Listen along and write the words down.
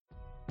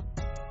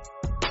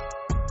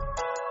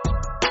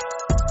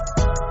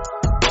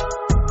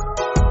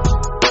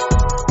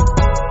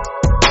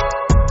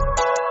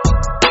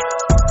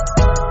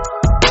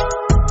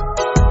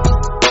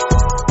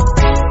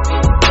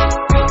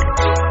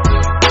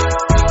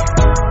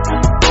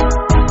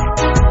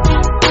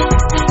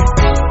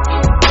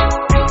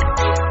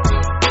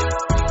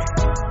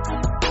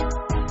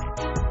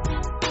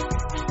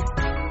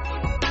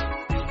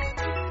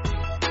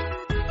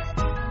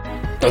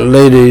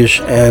Ladies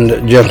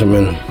and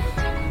gentlemen,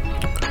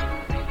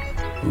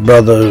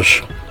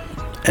 brothers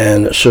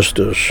and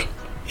sisters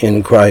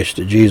in Christ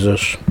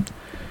Jesus,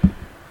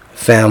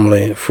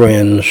 family,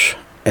 friends,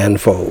 and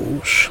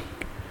foes,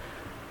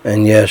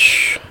 and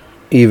yes,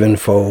 even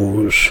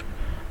foes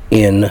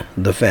in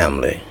the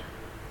family,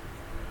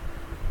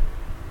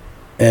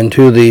 and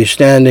to the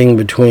standing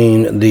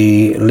between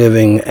the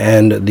living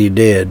and the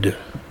dead,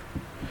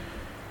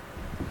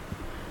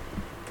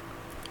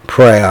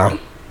 prayer,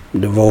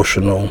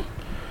 devotional,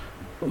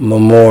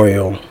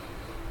 memorial,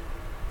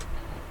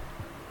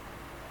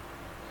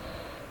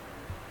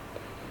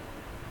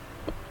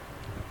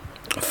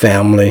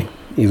 family,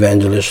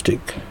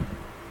 evangelistic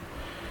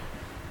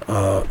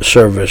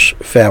service,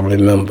 family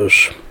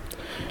members.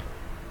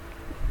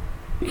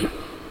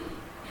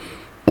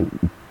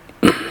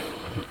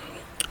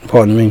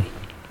 Pardon me.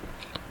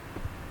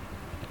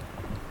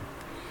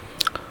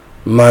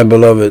 My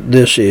beloved,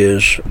 this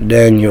is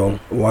Daniel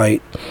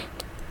Whyte,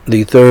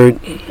 the third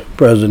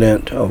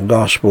president of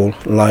Gospel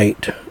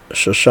Light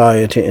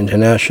Society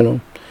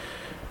International,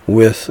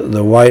 with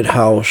the White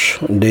House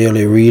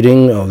daily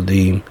reading of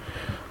the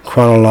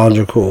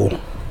Chronological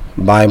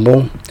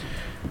Bible,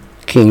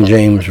 King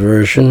James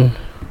Version,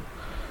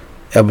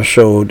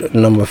 episode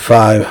number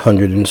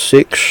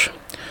 506,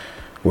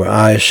 where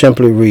I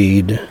simply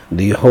read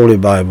the Holy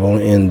Bible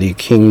in the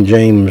King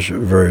James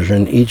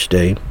Version each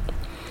day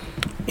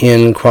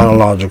in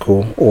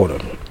chronological order.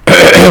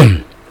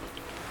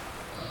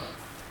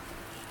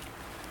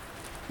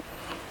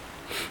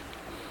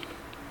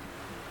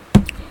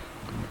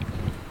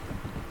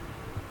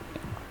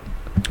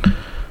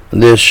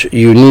 This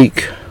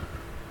unique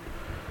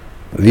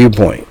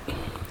viewpoint,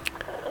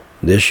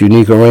 this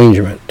unique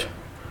arrangement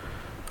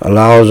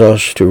allows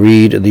us to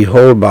read the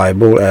whole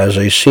Bible as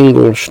a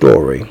single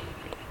story,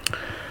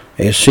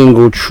 a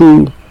single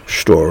true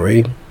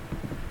story,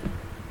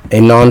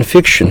 a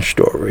non-fiction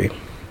story,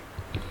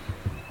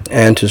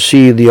 and to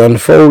see the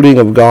unfolding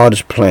of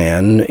God's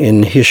plan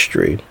in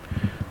history,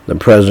 the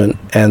present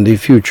and the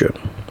future.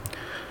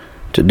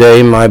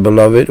 Today, my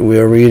beloved, we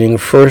are reading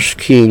 1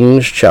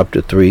 Kings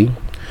chapter 3,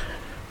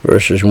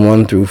 verses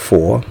 1 through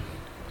 4,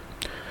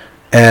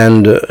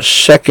 and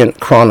 2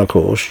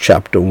 Chronicles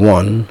chapter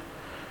 1,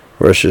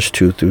 verses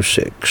 2 through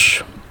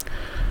 6.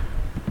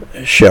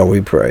 Shall we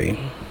pray?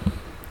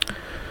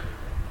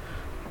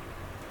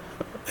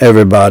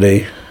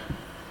 Everybody,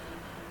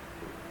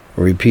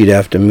 repeat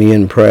after me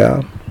in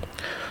prayer.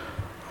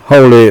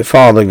 Holy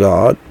Father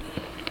God,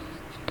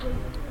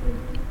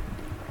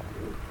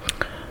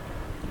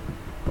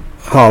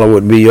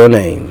 hallowed be your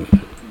name.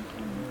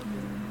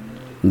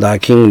 Thy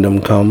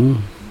kingdom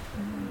come,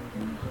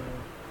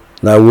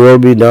 thy will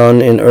be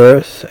done in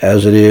earth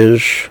as it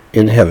is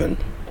in heaven.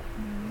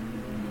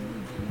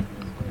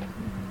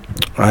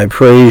 I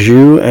praise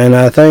you and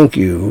I thank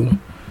you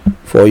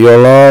for your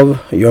love,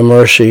 your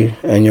mercy,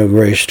 and your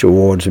grace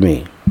towards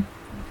me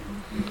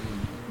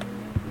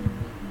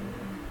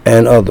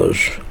and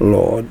others,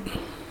 Lord.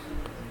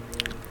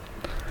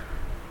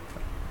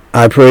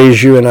 I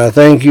praise you and I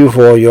thank you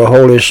for your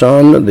Holy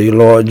Son, the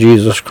Lord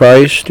Jesus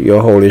Christ,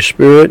 your Holy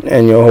Spirit,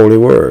 and your Holy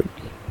Word.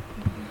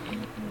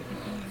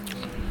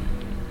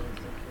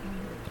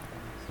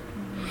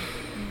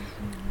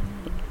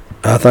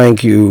 I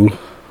thank you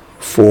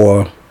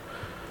for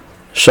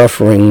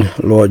suffering,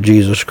 Lord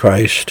Jesus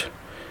Christ,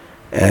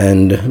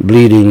 and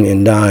bleeding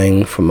and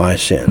dying for my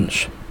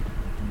sins.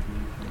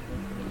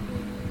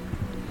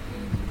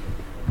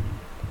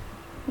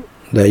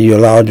 That you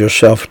allowed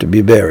yourself to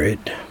be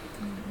buried,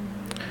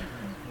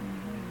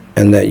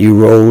 and that you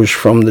rose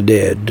from the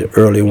dead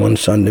early one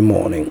Sunday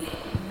morning.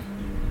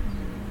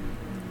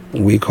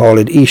 We call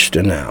it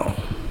Easter now.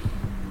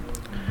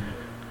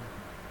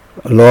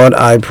 Lord,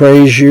 I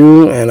praise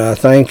you and I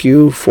thank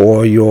you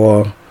for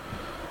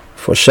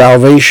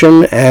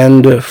salvation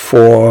and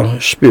for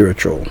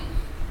spiritual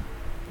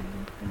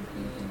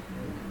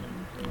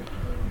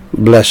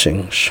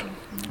blessings,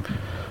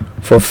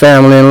 for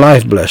family and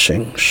life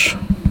blessings,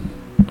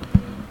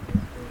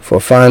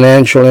 for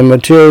financial and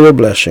material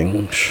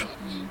blessings,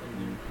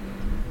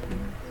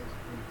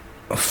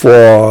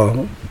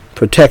 for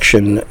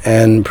protection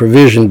and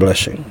provision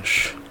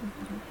blessings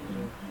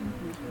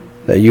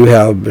that you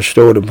have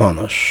bestowed upon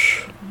us.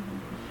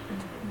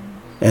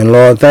 And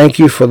Lord, thank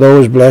you for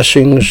those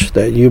blessings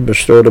that you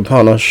bestowed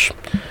upon us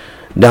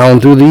down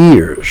through the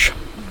years.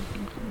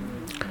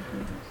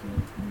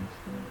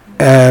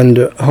 And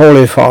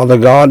Holy Father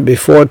God,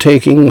 before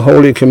taking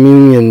Holy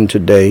Communion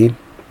today,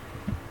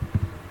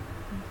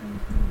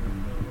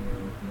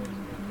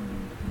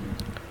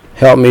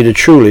 help me to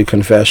truly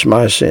confess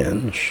my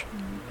sins,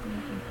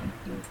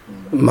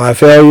 my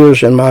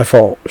failures and my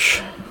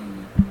faults,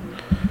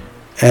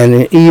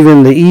 and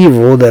even the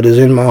evil that is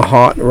in my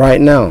heart right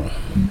now.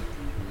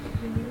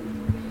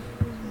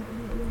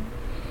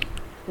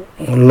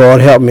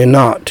 Lord, help me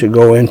not to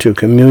go into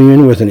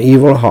communion with an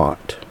evil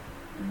heart,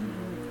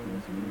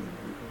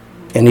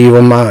 an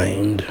evil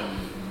mind,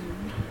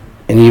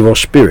 an evil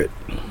spirit,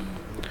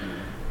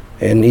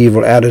 an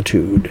evil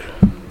attitude,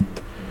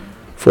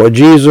 For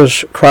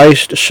Jesus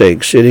Christ's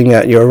sake, sitting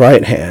at your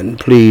right hand,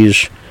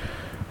 please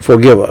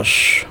forgive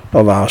us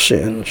of our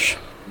sins,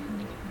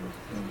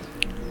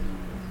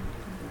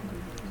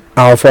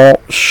 our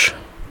faults,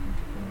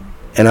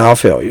 and our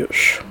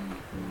failures.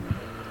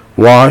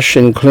 Wash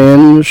and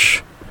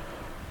cleanse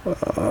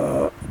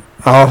our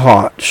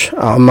hearts,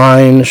 our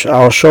minds,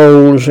 our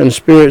souls, and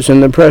spirits in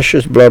the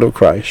precious blood of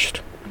Christ.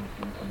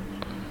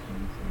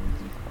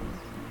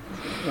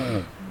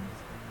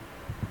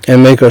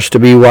 And make us to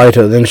be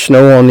whiter than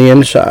snow on the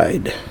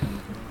inside.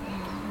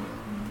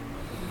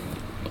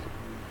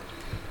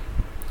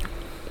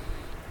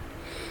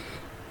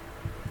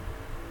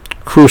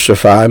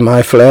 Crucify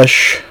my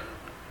flesh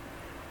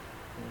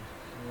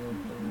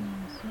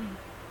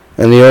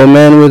and the old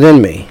man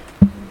within me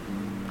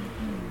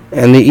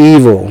and the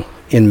evil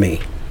in me.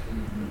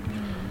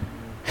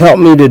 Help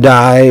me to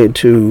die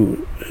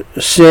to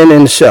sin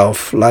and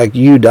self like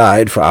you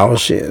died for our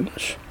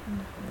sins.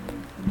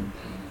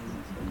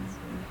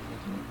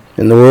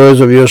 In the words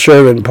of your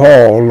servant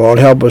Paul, Lord,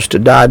 help us to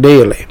die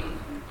daily.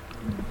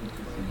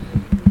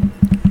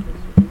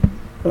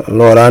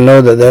 Lord, I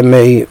know that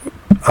may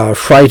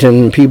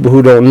frighten people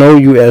who don't know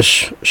you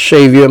as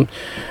Savior,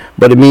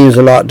 but it means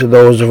a lot to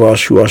those of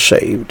us who are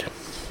saved.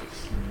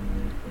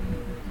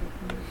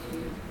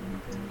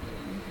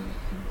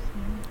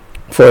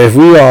 For if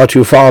we are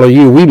to follow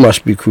you, we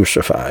must be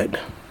crucified.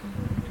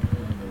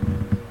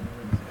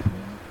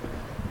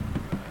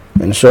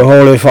 And so,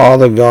 Holy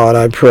Father God,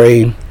 I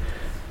pray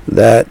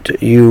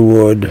that you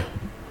would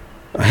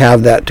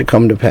have that to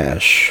come to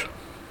pass.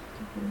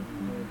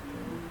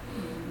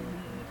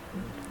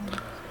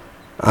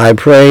 I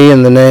pray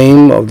in the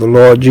name of the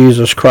Lord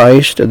Jesus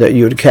Christ that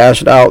you would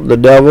cast out the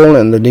devil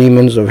and the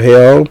demons of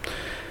hell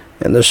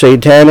and the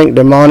satanic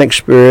demonic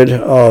spirit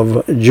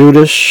of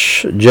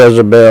Judas,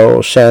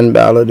 Jezebel,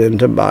 Sanballat, and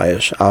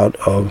Tobias out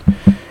of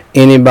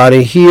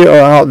anybody here or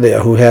out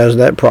there who has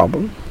that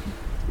problem.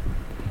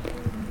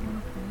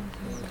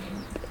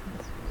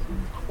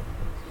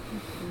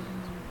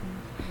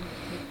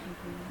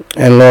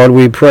 And Lord,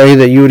 we pray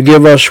that you would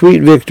give us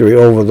sweet victory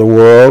over the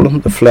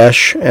world, the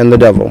flesh, and the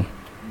devil.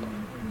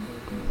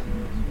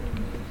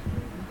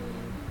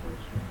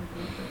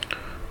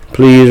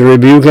 Please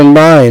rebuke and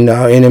bind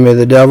our enemy,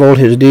 the devil,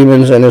 his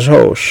demons, and his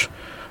hosts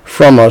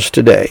from us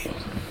today.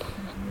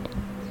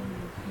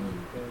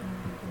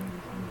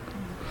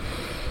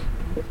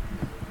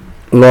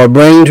 Lord,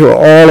 bring to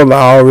all of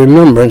our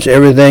remembrance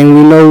everything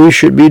we know we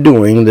should be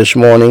doing this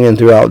morning and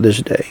throughout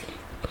this day.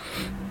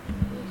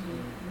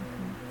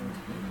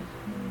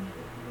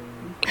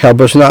 Help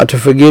us not to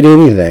forget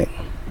anything.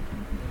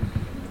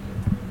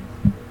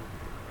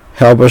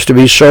 Help us to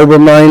be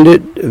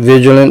sober-minded,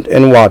 vigilant,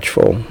 and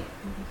watchful.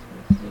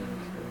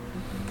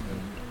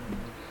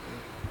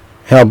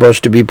 Help us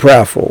to be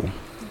prayerful.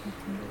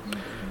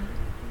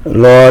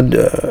 Lord,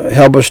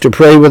 help us to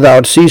pray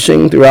without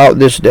ceasing throughout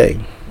this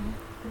day.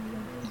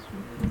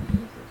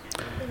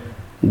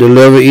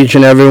 Deliver each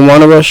and every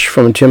one of us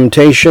from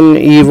temptation,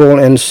 evil,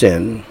 and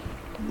sin.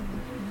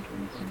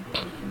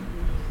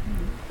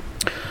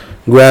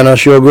 Grant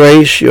us your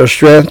grace, your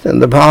strength,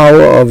 and the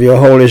power of your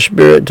Holy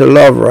Spirit to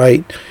love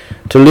right,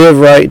 to live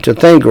right, to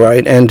think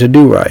right, and to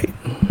do right.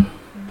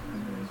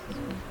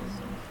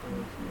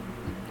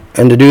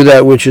 And to do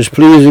that which is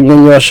pleasing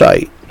in your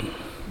sight.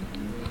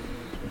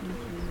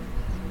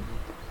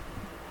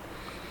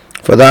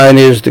 For thine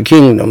is the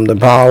kingdom, the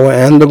power,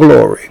 and the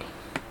glory.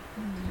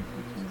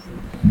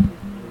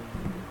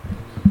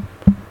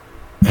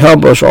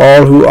 Help us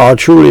all who are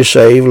truly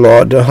saved,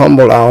 Lord, to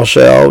humble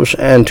ourselves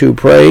and to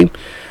pray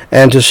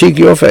and to seek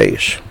your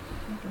face.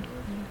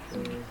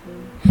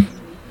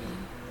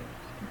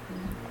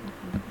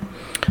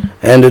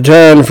 And to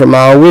turn from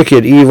our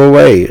wicked, evil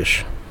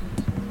ways.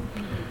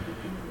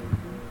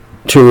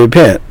 To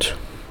repent.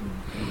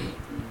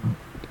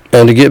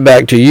 And to get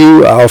back to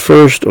you, our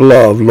first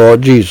love,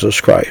 Lord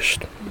Jesus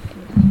Christ.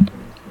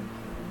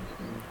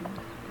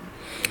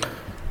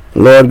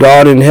 Lord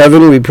God in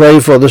heaven, we pray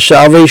for the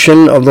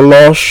salvation of the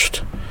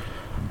lost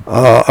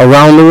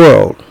around the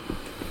world.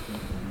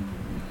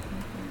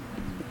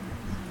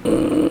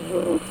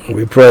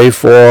 We pray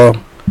for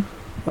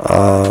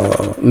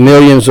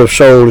millions of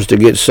souls to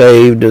get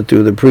saved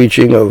through the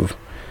preaching of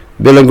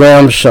Billy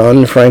Graham's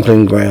son,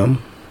 Franklin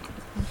Graham,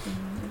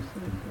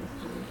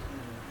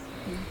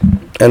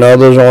 and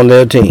others on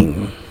their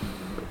team.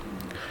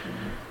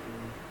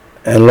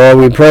 And Lord,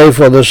 we pray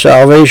for the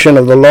salvation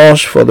of the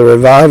lost, for the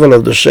revival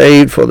of the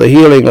saved, for the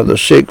healing of the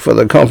sick, for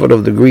the comfort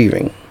of the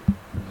grieving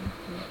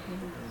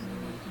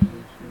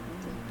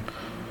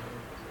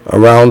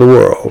around the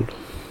world.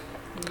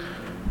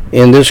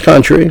 In this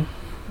country,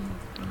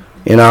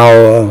 in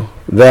our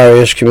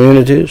various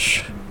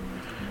communities,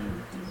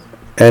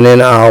 and in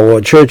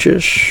our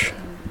churches,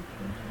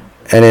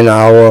 and in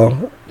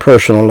our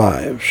personal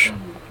lives.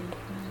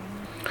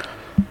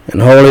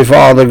 And Holy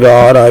Father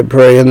God, I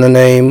pray in the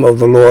name of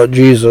the Lord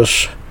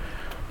Jesus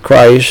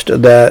Christ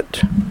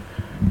that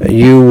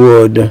you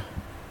would,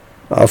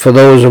 for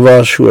those of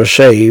us who are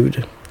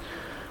saved,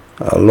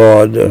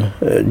 Lord,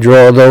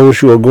 draw those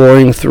who are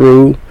going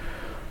through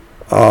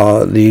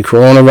the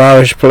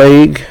coronavirus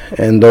plague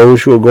and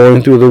those who are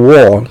going through the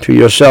war to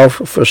yourself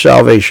for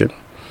salvation.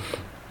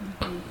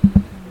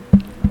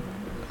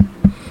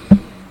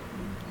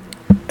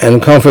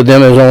 And comfort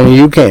them as only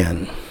you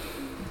can.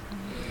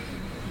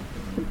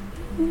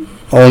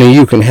 Only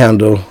you can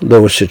handle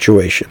those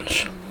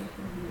situations.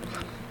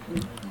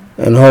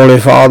 And Holy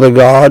Father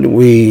God,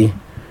 we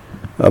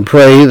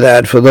pray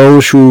that for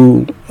those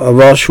of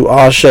us who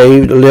are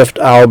saved, lift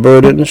our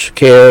burdens,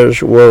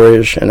 cares,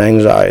 worries, and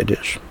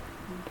anxieties.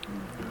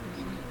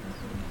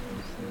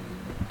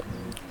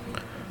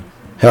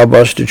 Help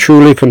us to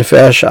truly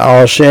confess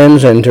our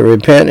sins and to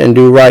repent and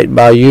do right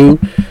by you.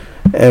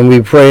 And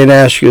we pray and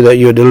ask you that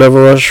you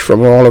deliver us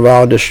from all of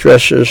our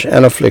distresses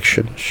and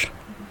afflictions.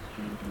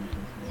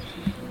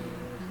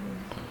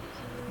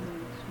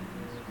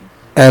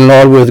 And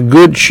Lord, with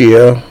good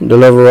cheer,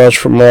 deliver us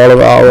from all of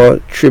our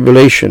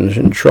tribulations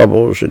and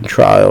troubles and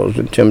trials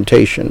and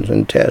temptations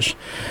and tests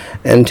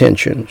and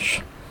tensions.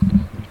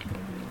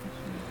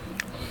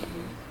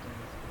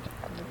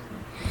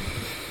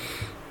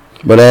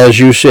 But as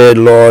you said,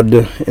 Lord,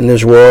 in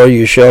this world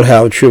you shall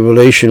have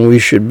tribulation. We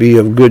should be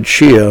of good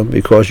cheer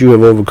because you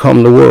have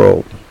overcome the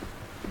world.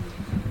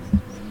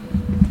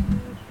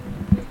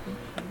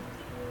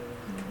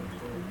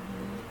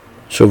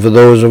 So for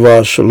those of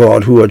us,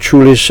 Lord, who are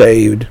truly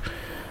saved,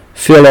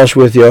 fill us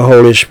with your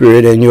Holy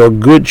Spirit and your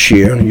good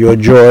cheer, your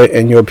joy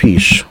and your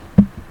peace.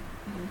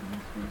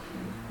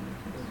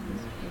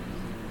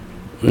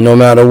 No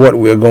matter what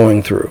we're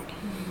going through.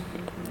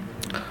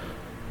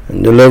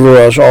 And deliver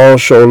us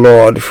also,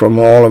 Lord, from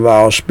all of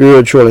our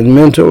spiritual and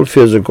mental,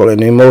 physical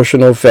and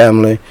emotional,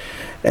 family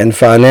and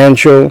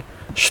financial,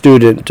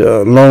 student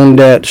loan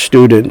debt,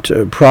 student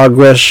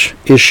progress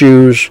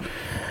issues,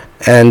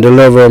 and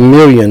deliver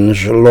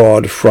millions,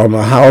 Lord, from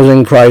a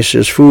housing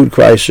crisis, food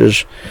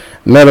crisis,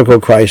 medical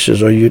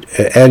crisis,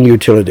 and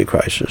utility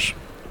crisis.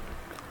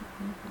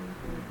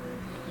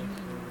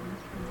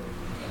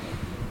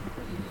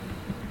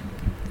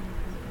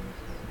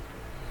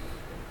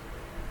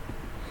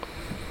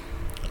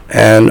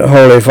 And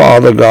Holy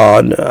Father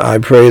God, I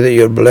pray that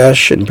you'll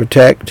bless and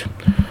protect,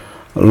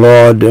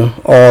 Lord,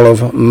 all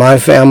of my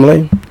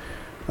family,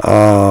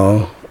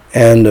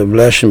 and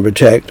bless and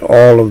protect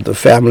all of the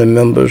family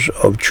members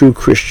of true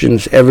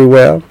Christians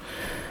everywhere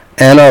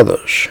and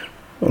others.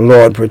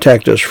 Lord,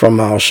 protect us from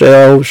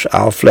ourselves,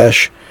 our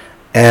flesh,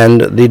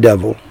 and the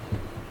devil.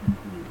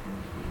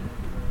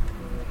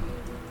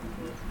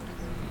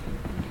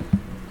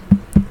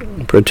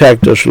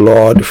 Protect us,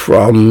 Lord,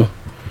 from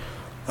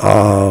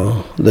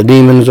the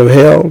demons of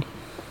hell.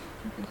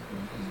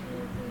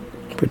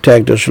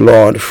 Protect us,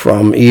 Lord,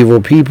 from evil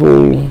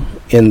people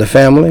in the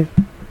family.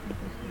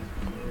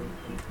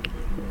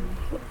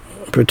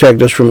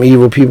 Protect us from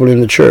evil people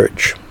in the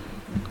church.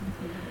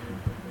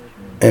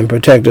 And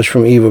protect us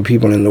from evil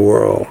people in the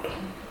world.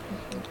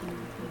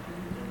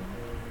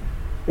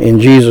 In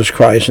Jesus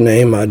Christ's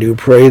name, I do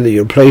pray that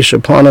you'll place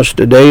upon us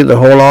today the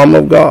whole armor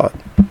of God.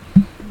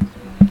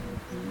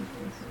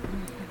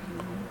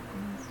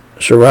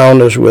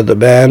 Surround us with a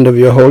band of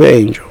your holy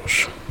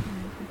angels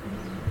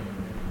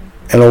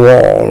and a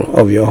wall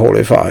of your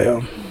holy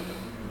fire.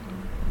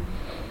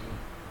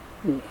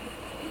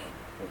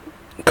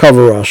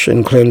 Cover us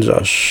and cleanse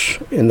us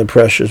in the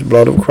precious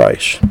blood of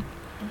Christ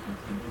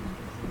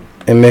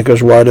and make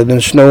us whiter than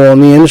snow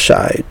on the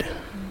inside,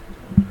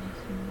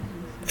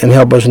 and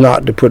help us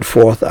not to put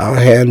forth our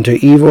hand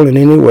to evil in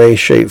any way,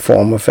 shape,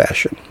 form, or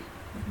fashion.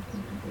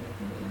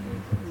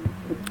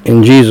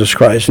 In Jesus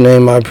Christ's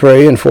name I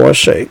pray, and for his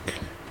sake.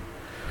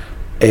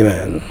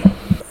 Amen.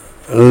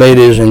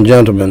 Ladies and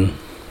gentlemen,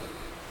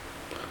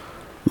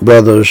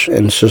 brothers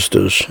and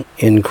sisters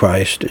in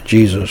Christ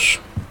Jesus,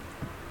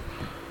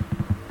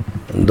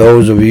 and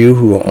those of you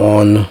who are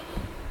on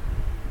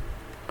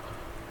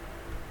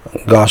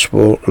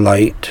Gospel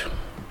Light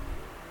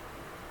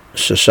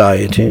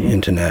Society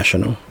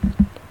International,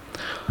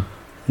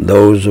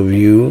 those of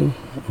you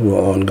who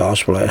are on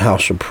Gospel Light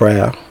House of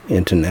Prayer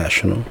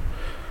International,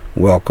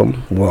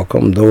 welcome,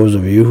 welcome. Those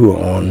of you who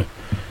are on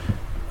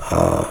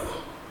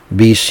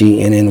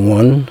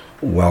BCNN1,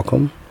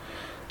 welcome.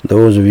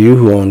 Those of you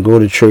who are on Go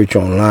to Church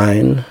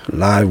Online,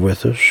 live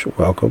with us,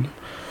 welcome.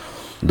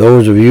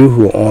 Those of you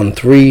who are on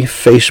 3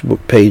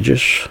 Facebook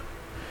pages,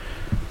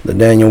 the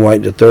Daniel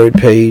Whyte III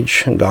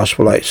page,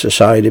 Gospel Light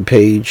Society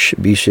page,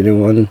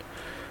 BCNN1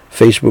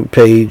 Facebook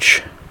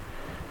page,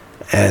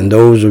 and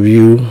those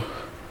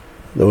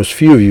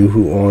few of you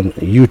who are on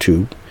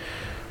YouTube.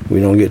 We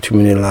don't get too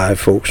many live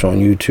folks on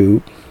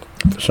YouTube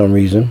for some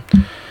reason.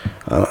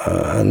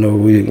 I know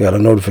we got a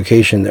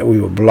notification that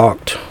we were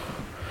blocked.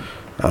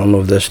 I don't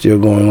know if that's still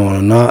going on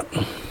or not,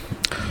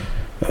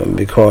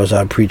 because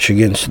I preach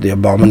against the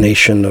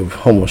abomination of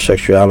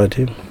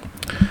homosexuality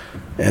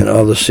and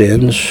other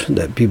sins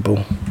that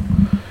people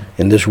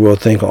in this world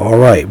think are all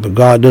right, but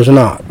God does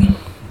not.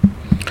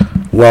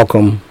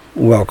 Welcome,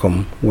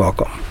 welcome,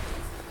 welcome.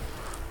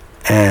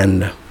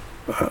 And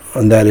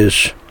that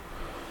is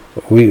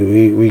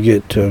We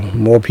get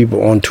more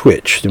people on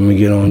Twitch than we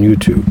get on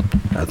YouTube,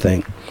 I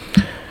think.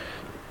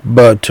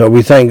 But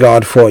we thank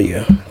God for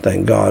you.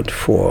 Thank God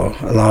for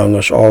allowing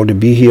us all to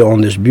be here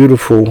on this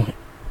beautiful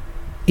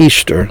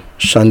Easter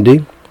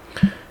Sunday.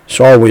 It's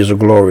always a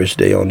glorious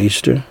day on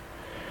Easter.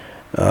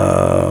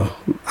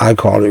 I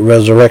call it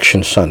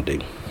Resurrection Sunday.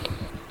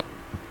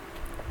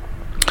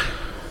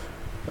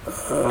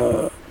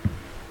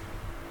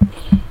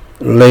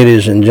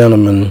 Ladies and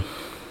gentlemen,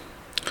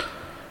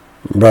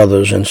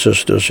 brothers and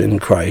sisters in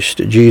Christ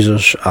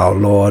Jesus our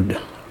Lord,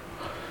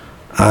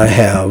 I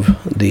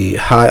have the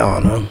high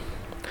honor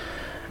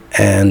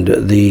and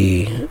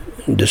the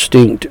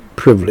distinct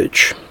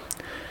privilege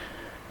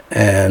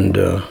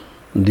and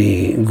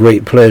the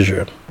great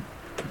pleasure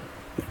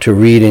to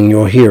read in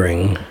your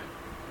hearing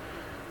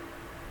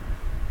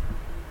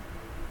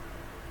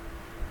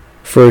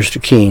 1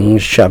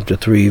 Kings chapter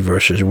 3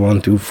 verses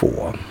 1 through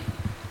 4.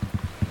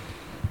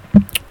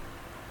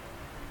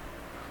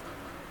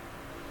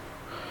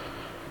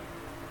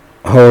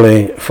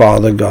 Holy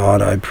Father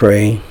God, I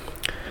pray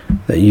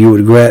that you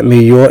would grant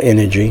me your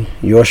energy,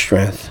 your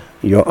strength,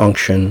 your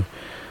unction,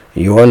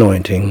 your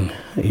anointing,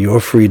 your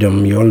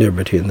freedom, your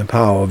liberty, and the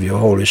power of your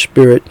Holy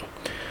Spirit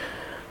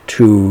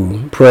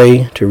to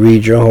pray, to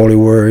read your holy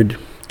word,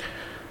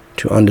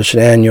 to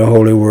understand your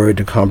holy word,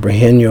 to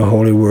comprehend your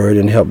holy word,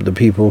 and help the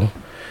people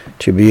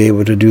to be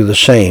able to do the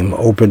same.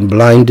 Open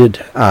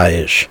blinded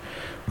eyes,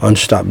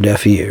 unstop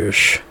deaf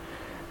ears,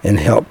 and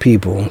help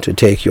people to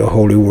take your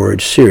holy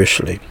word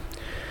seriously,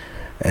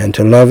 and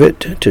to love it,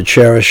 to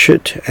cherish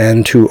it,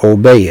 and to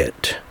obey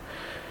it.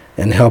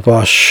 And help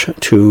us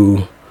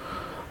to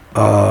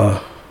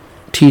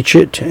teach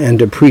it, and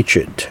to preach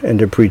it, and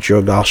to preach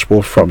your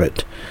gospel from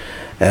it,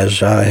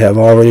 as I have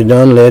already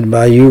done, led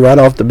by you right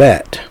off the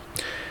bat.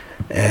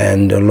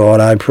 And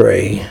Lord, I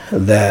pray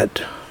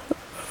that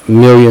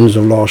millions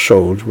of lost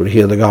souls would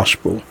hear the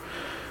gospel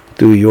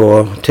through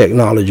your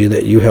technology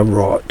that you have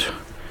wrought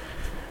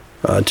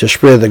to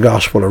spread the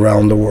gospel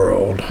around the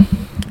world,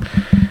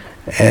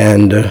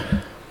 and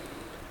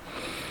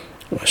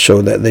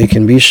so that they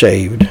can be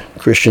saved,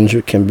 Christians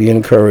who can be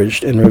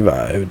encouraged and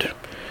revived.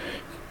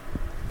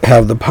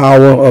 Have the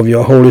power of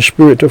your Holy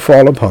Spirit to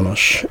fall upon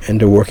us and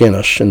to work in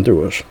us and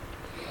through us.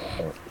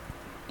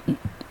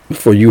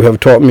 For you have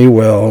taught me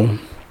well,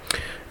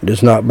 it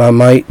is not by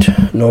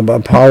might nor by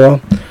power,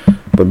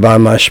 but by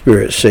my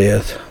Spirit,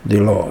 saith the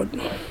Lord.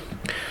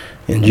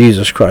 In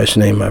Jesus Christ's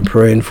name I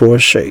pray, and for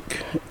his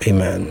sake,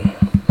 amen.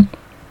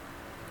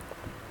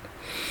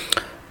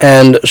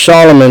 And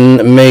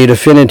Solomon made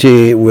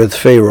affinity with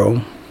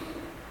Pharaoh,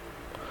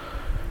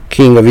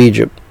 king of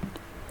Egypt,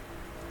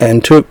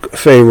 and took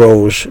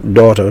Pharaoh's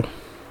daughter,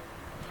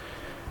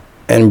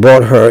 and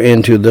brought her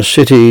into the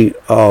city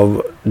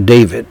of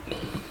David,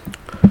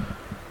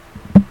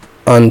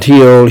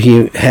 until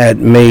he had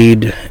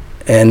made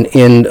an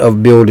end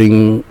of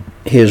building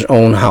his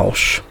own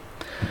house,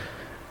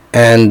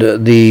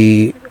 and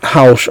the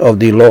house of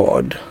the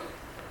Lord,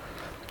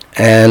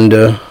 and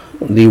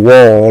the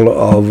wall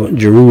of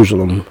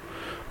Jerusalem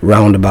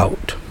round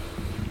about.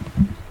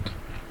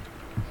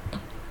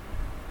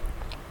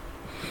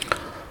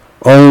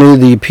 Only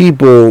the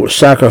people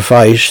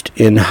sacrificed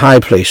in high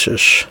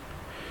places,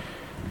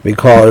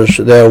 because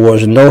there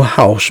was no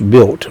house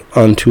built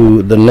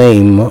unto the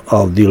name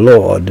of the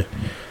Lord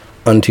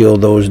until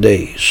those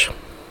days.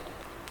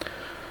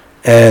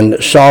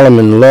 And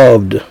Solomon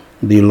loved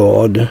the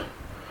Lord,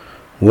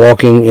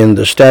 walking in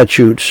the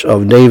statutes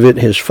of David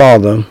his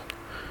father.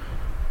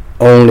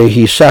 Only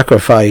he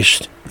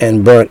sacrificed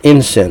and burnt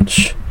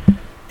incense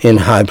in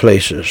high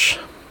places.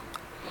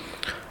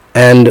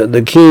 And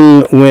the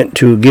king went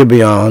to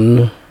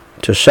Gibeon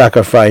to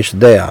sacrifice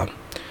there,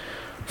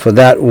 for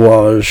that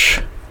was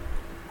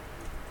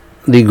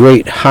the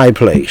great high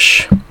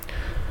place.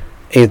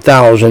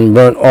 1,000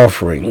 burnt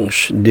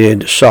offerings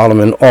did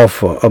Solomon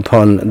offer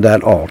upon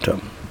that altar.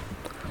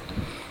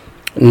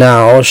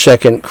 Now,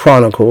 2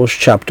 Chronicles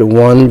chapter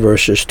 1,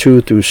 verses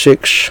 2 through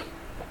 6.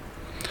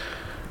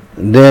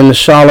 Then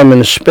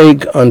Solomon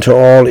spake unto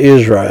all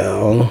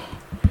Israel,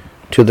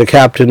 to the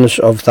captains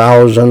of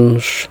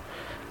thousands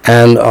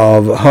and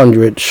of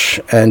hundreds,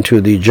 and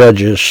to the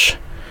judges,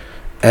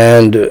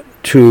 and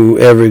to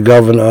every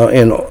governor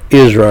in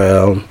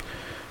Israel,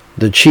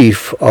 the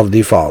chief of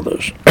the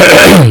fathers.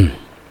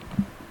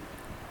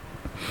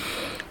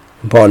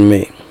 Pardon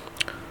me.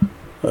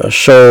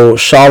 So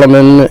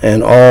Solomon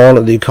and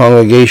all the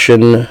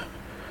congregation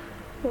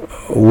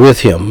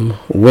with him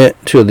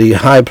went to the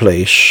high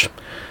place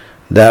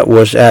that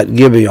was at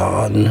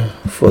Gibeon,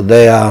 for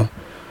there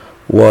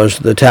was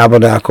the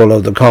tabernacle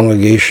of the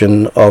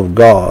congregation of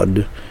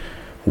God,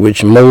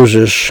 which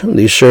Moses,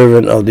 the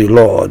servant of the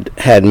Lord,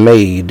 had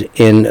made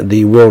in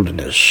the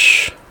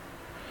wilderness.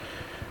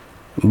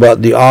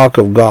 But the ark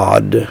of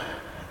God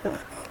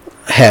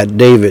had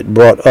David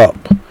brought up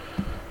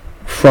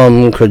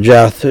from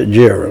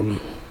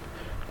Kirjath-jearim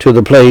to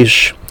the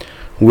place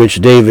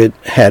which David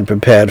had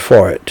prepared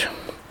for it,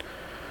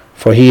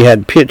 for he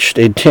had pitched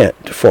a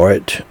tent for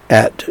it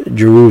at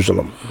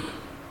Jerusalem.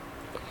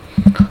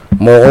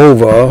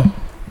 Moreover,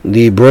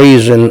 the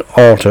brazen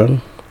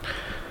altar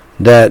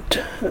that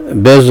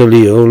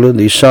Bezaleel,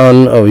 the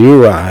son of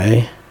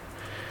Uri,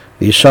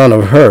 the son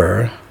of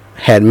Hur,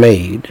 had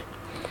made,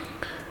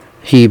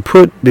 he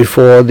put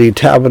before the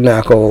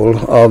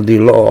tabernacle of the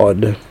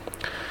Lord,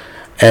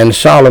 and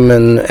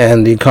Solomon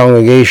and the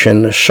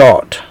congregation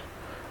sought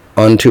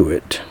unto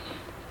it.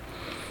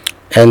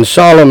 And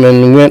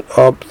Solomon went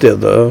up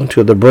thither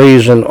to the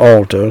brazen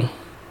altar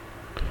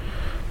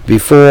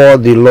before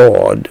the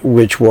Lord,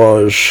 which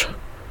was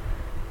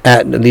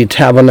at the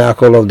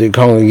tabernacle of the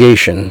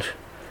congregation,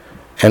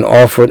 and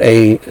offered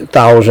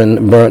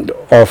 1,000 burnt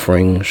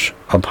offerings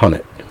upon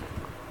it.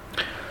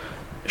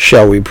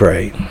 Shall we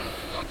pray?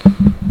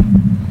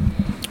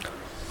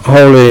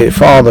 Holy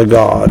Father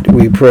God,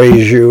 we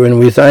praise you and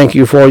we thank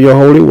you for your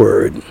holy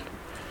word.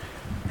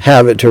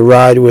 Have it to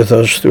ride with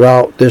us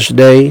throughout this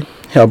day.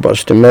 Help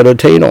us to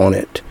meditate on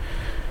it.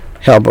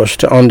 Help us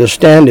to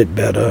understand it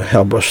better.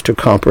 Help us to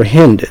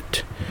comprehend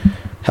it.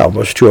 Help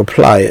us to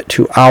apply it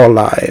to our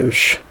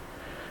lives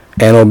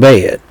and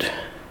obey it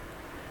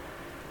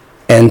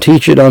and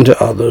teach it unto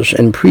others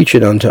and preach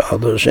it unto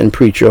others and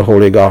preach your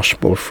holy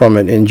gospel from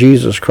it. In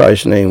Jesus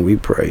Christ's name we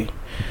pray,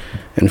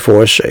 and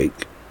for his sake,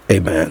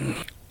 amen.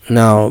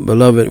 Now,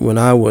 beloved, when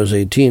I was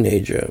a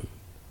teenager,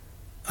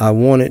 I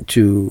wanted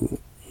to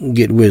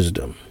get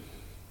wisdom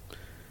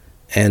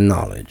and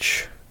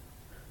knowledge.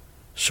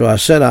 So I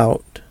set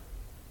out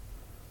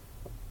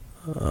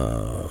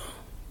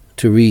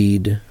to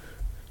read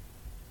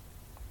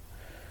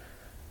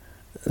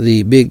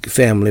the Big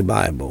Family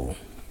Bible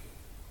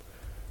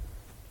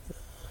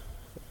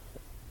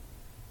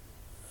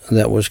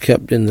that was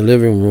kept in the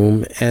living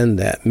room and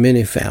that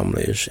many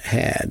families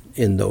had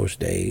in those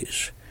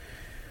days.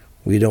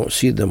 We don't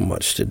see them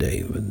much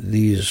today, but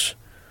these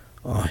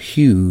are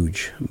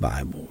huge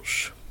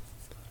Bibles.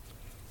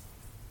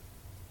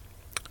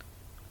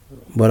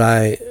 But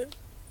I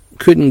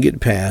couldn't get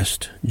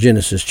past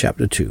Genesis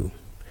chapter 2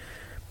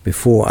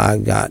 before I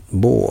got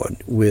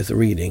bored with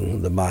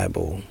reading the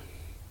Bible.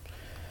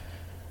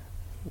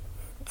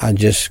 I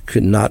just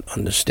could not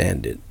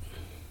understand it.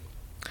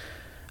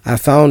 I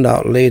found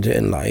out later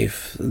in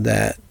life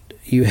that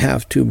you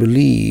have to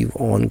believe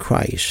on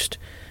Christ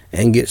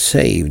and get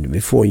saved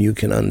before you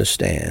can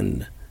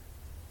understand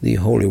the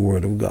Holy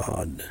Word of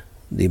God,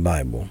 the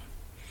Bible.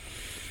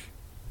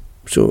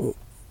 So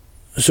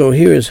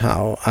here is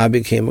how I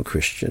became a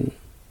Christian,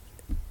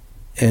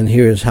 and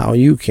here is how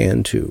you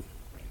can too.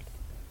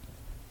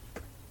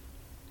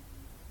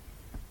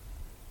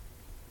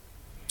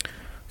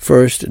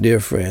 First, dear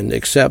friend,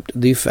 accept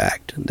the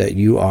fact that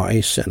you are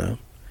a sinner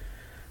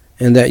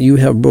and that you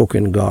have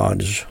broken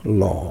God's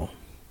law,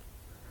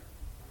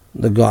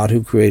 the God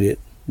who created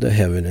the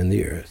heaven and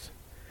the earth.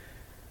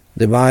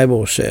 The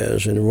Bible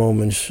says in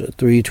Romans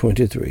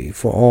 3:23,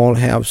 "For all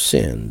have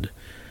sinned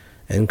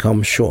and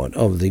come short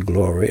of the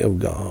glory of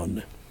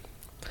God."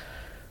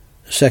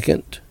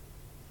 Second,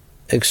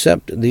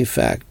 accept the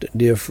fact,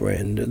 dear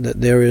friend,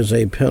 that there is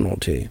a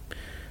penalty,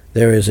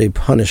 there is a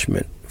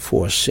punishment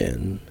for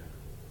sin.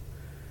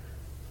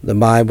 The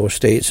Bible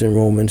states in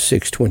Romans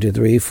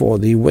 6:23, "For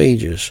the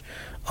wages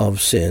of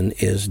sin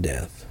is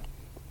death."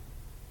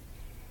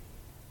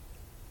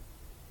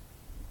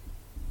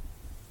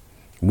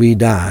 We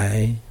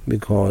die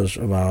because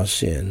of our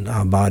sin.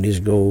 Our bodies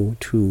go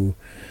to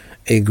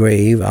a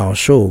grave. Our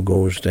soul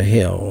goes to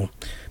hell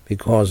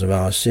because of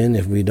our sin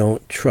if we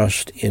don't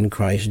trust in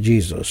Christ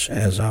Jesus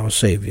as our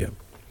Savior.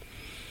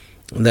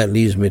 And that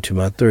leads me to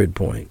my third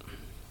point.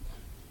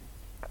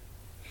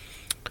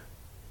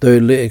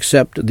 Thirdly,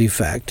 accept the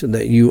fact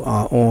that you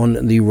are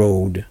on the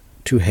road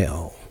to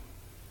hell.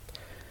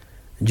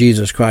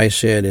 Jesus Christ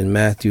said in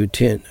Matthew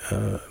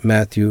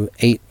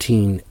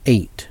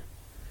 18:8.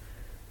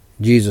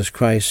 Jesus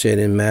Christ said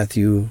in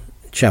Matthew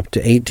chapter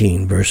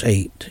 18, verse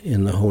 8,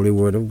 in the Holy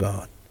Word of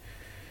God,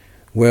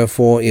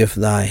 "Wherefore, if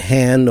thy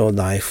hand or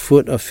thy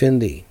foot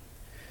offend thee,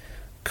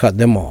 cut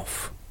them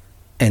off,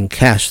 and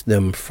cast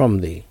them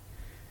from thee.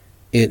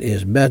 It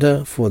is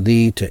better for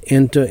thee to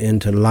enter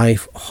into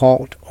life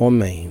halt or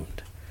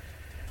maimed,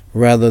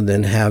 rather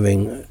than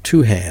having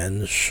 2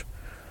 hands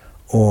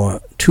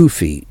or 2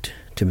 feet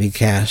to be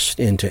cast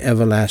into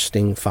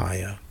everlasting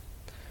fire."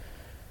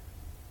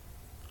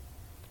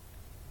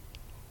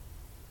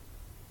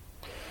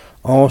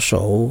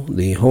 Also,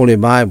 the Holy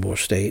Bible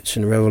states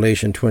in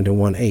Revelation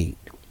 21:8,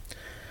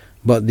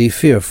 "But the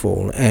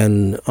fearful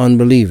and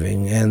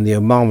unbelieving and the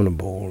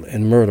abominable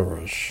and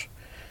murderers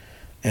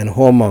and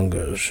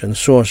whoremongers and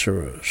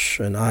sorcerers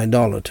and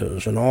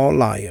idolaters and all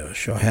liars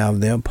shall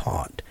have their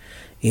part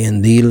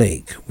in the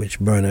lake which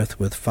burneth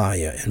with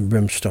fire and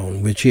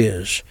brimstone, which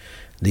is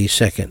the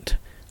second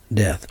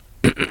death."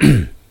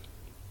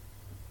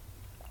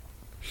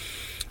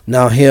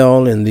 Now,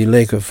 hell and the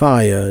lake of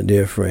fire,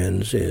 dear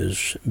friends,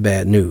 is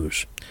bad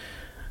news.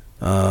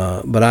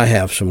 But I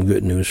have some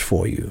good news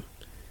for you.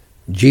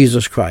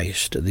 Jesus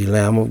Christ, the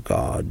Lamb of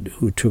God,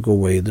 who took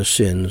away the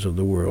sins of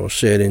the world,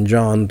 said in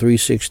John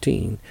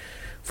 3:16,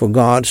 For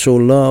God so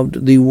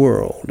loved the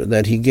world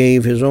that he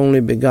gave his only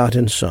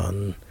begotten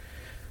Son,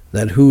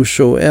 that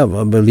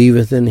whosoever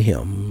believeth in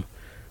him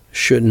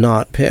should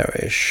not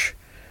perish,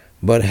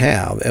 but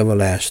have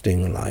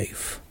everlasting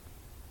life.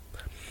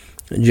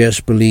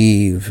 Just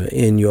believe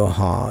in your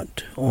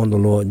heart on the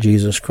Lord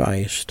Jesus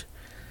Christ,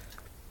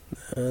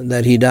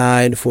 that he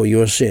died for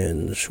your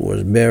sins,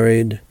 was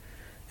buried,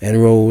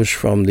 and rose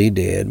from the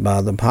dead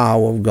by the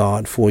power of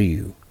God for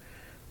you,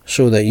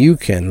 so that you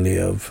can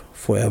live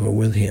forever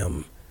with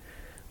him.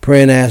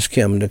 Pray and ask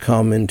him to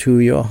come into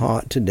your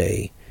heart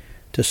today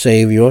to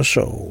save your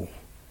soul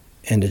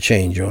and to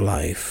change your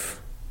life,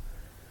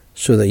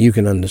 so that you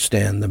can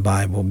understand the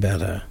Bible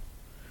better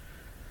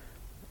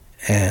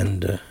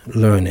and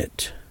learn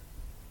it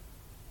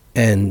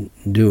and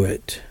do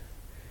it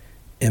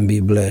and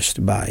be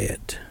blessed by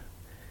it.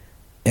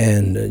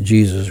 And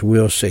Jesus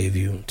will save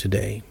you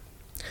today.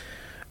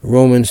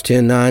 Romans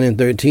 10:9 and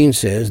 13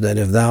 says that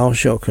if thou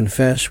shalt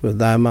confess with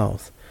thy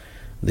mouth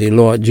the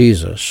Lord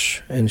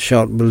Jesus, and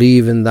shalt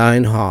believe in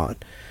thine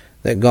heart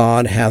that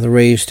God hath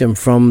raised him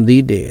from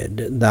the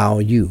dead,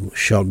 you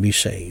shalt be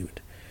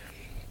saved.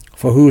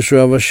 For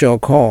whosoever shall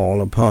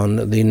call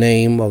upon the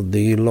name of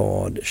the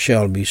Lord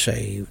shall be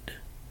saved.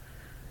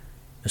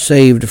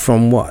 Saved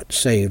from what?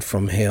 Saved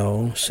from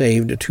hell.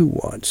 Saved to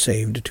what?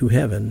 Saved to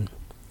heaven.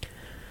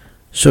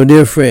 So,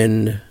 dear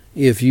friend,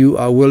 if you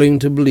are willing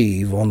to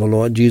believe on the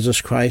Lord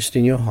Jesus Christ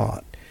in your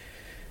heart,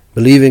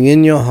 believing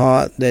in your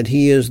heart that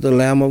he is the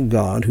Lamb of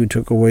God who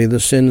took away the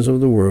sins of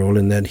the world,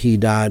 and that he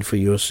died for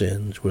your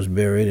sins, was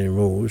buried, and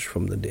rose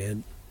from the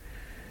dead,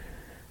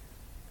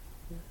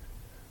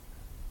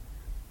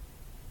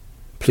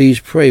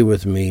 please pray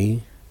with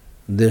me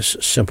this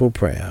simple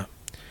prayer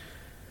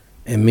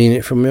and mean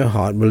it from your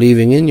heart,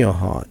 believing in your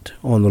heart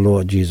on the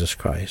Lord Jesus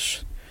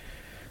Christ,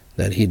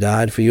 that he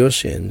died for your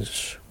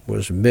sins,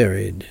 was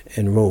buried,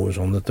 and rose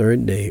on the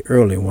third day,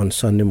 early one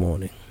Sunday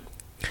morning.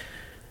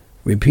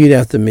 Repeat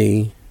after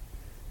me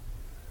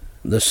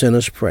the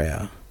sinner's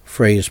prayer,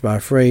 phrase by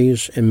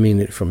phrase, and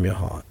mean it from your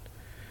heart.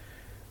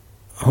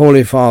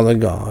 Holy Father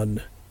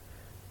God,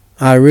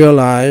 I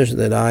realize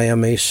that I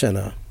am a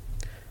sinner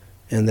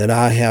and that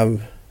I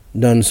have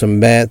done some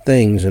bad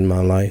things in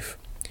my life.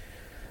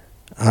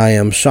 I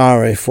am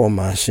sorry for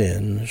my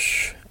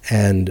sins,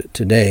 and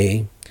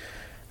today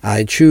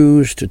I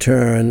choose to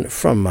turn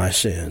from my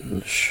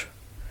sins.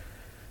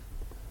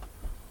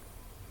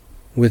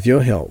 With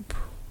your help,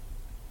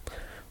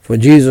 for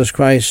Jesus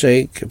Christ's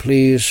sake,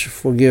 please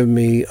forgive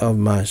me of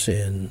my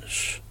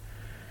sins.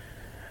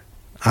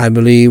 I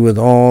believe with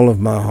all of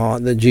my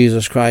heart that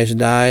Jesus Christ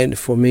died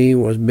for me,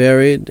 was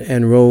buried,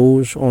 and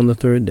rose on the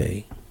third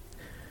day.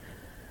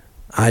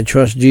 I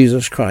trust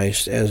Jesus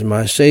Christ as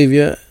my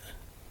Savior,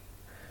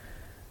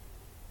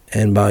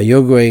 and by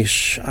your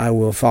grace I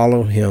will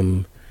follow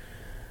him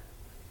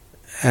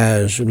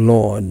as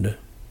Lord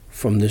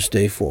from this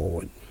day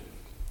forward.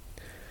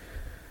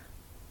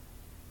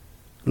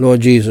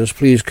 Lord Jesus,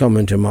 please come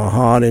into my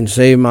heart and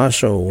save my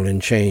soul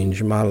and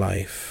change my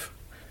life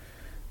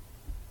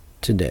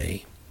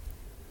today.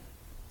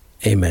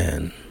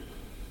 Amen.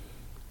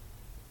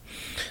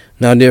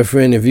 Now, dear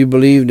friend, if you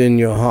believed in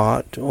your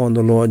heart on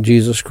the Lord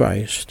Jesus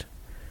Christ,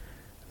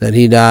 that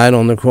he died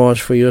on the cross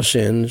for your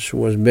sins,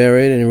 was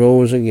buried, and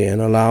rose again,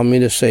 allow me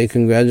to say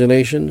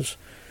congratulations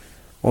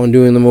on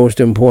doing the most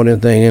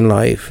important thing in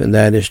life, and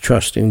that is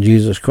trusting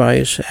Jesus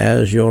Christ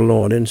as your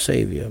Lord and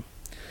Savior.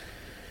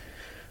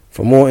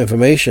 For more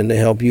information to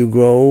help you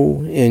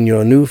grow in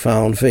your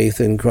newfound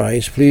faith in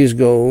Christ, please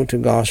go to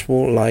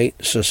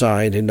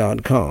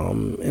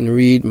GospelLightSociety.com and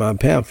read my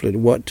pamphlet,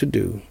 What to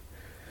Do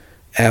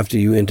After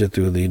You Enter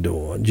Through the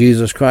Door.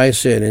 Jesus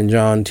Christ said in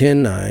John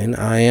 10:9,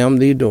 I am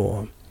the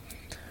door.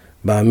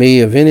 By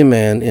me, if any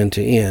man enter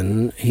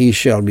in, he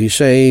shall be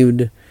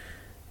saved,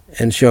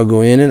 and shall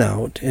go in and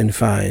out and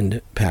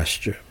find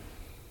pasture.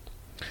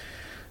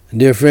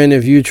 Dear friend,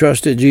 if you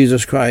trusted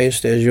Jesus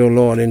Christ as your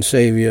Lord and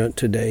Savior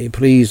today,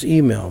 please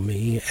email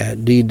me at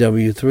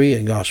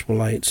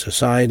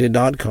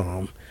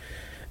dw3@gospellightsociety.com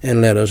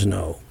and let us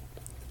know.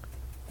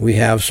 We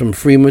have some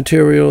free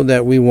material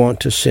that we want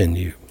to send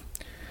you.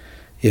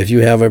 If you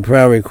have a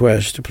prayer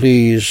request,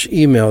 please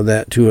email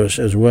that to us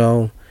as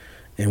well,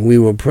 and we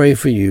will pray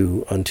for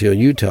you until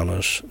you tell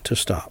us to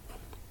stop.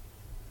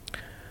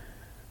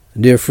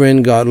 Dear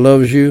friend, God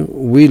loves you,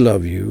 we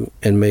love you,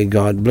 and may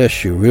God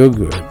bless you real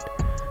good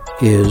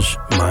is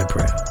my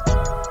prayer.